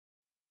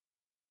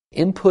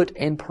Input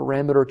and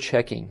parameter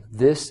checking.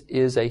 This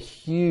is a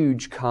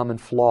huge common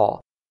flaw.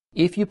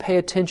 If you pay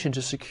attention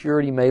to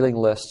security mailing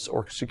lists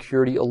or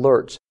security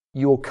alerts,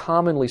 you will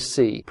commonly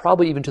see,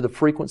 probably even to the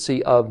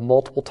frequency of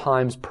multiple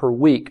times per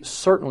week,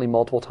 certainly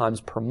multiple times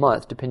per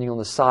month, depending on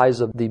the size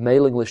of the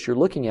mailing list you're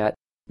looking at,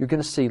 you're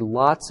going to see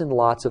lots and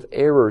lots of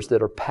errors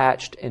that are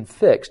patched and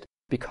fixed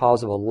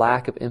because of a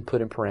lack of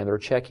input and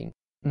parameter checking.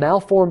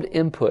 Malformed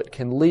input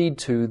can lead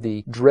to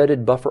the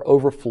dreaded buffer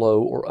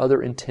overflow or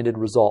other intended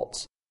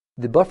results.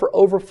 The buffer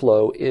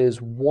overflow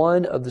is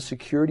one of the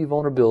security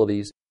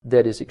vulnerabilities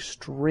that is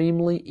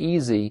extremely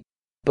easy,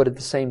 but at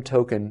the same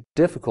token,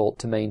 difficult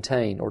to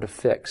maintain or to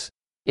fix.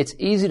 It's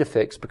easy to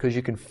fix because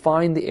you can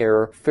find the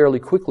error fairly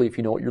quickly if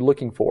you know what you're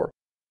looking for.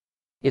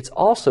 It's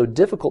also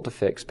difficult to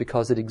fix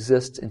because it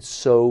exists in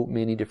so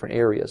many different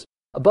areas.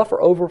 A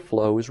buffer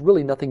overflow is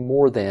really nothing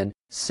more than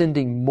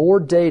sending more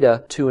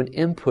data to an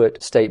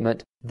input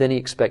statement than he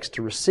expects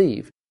to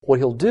receive. What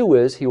he'll do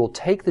is he will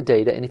take the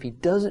data, and if he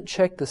doesn't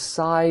check the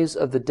size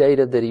of the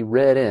data that he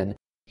read in,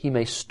 he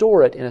may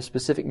store it in a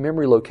specific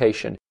memory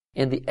location,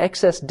 and the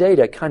excess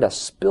data kind of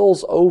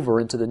spills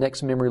over into the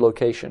next memory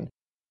location.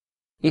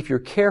 If you're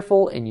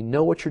careful and you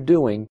know what you're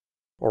doing,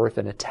 or if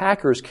an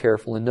attacker is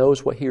careful and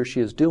knows what he or she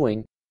is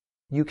doing,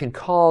 you can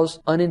cause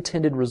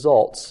unintended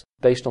results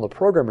based on the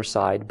programmer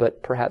side,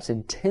 but perhaps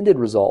intended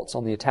results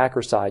on the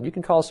attacker side. You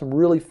can cause some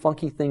really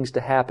funky things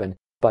to happen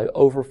by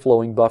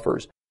overflowing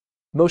buffers.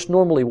 Most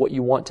normally what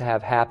you want to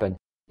have happen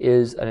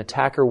is an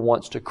attacker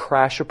wants to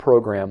crash a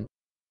program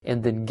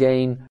and then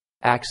gain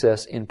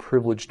access in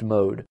privileged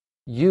mode.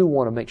 You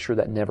want to make sure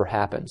that never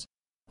happens.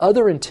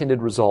 Other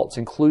intended results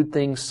include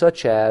things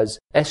such as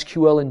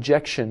SQL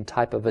injection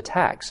type of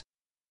attacks.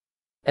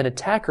 An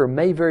attacker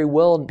may very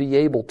well be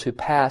able to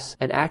pass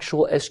an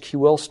actual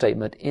SQL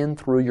statement in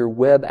through your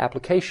web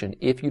application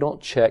if you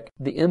don't check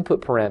the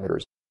input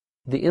parameters.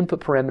 The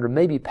input parameter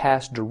may be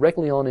passed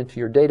directly on into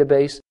your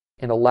database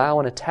and allow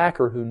an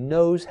attacker who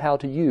knows how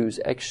to use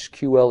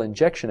SQL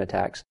injection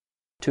attacks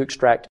to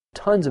extract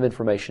tons of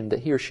information that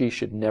he or she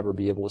should never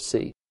be able to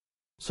see.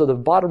 So the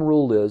bottom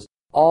rule is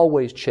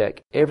always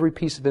check every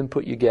piece of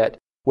input you get,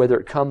 whether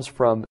it comes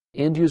from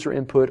end user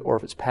input or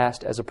if it's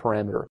passed as a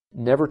parameter.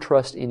 Never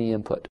trust any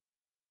input.